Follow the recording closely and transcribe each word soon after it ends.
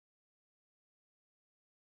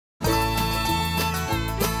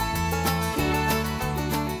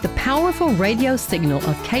The powerful radio signal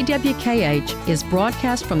of KWKH is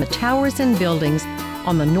broadcast from the towers and buildings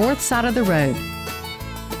on the north side of the road.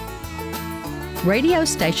 Radio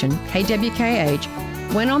station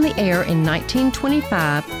KWKH went on the air in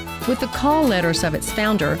 1925 with the call letters of its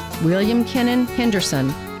founder, William Kennon Henderson,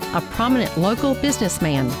 a prominent local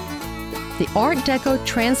businessman. The Art Deco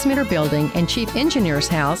transmitter building and chief engineer's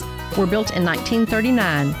house were built in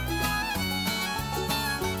 1939.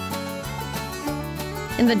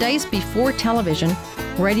 In the days before television,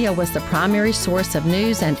 radio was the primary source of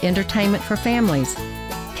news and entertainment for families.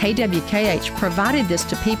 KWKH provided this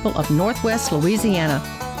to people of Northwest Louisiana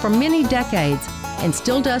for many decades and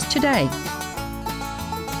still does today.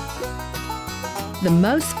 The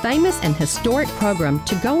most famous and historic program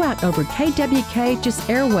to go out over KWKH's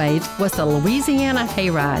airwaves was the Louisiana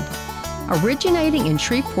Hayride. Originating in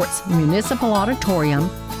Shreveport's Municipal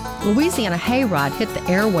Auditorium, Louisiana Hayride hit the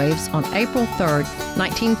airwaves on April 3,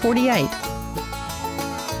 1948.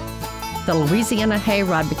 The Louisiana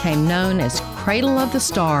Hayride became known as Cradle of the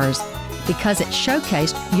Stars because it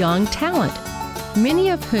showcased young talent, many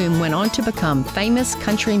of whom went on to become famous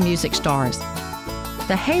country music stars.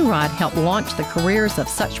 The Hayride helped launch the careers of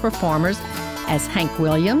such performers as Hank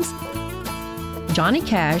Williams, Johnny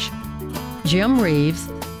Cash, Jim Reeves,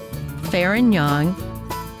 Farron Young,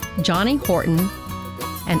 Johnny Horton,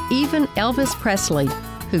 and even Elvis Presley,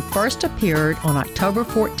 who first appeared on October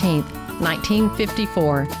 14,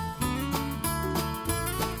 1954.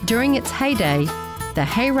 During its heyday, the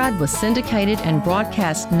Hayride was syndicated and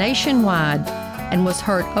broadcast nationwide and was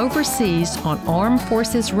heard overseas on Armed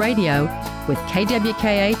Forces Radio with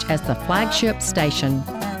KWKH as the flagship station.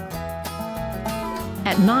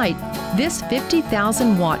 At night, this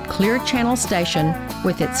 50,000-watt clear channel station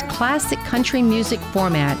with its classic country music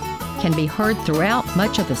format can be heard throughout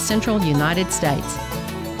much of the central United States.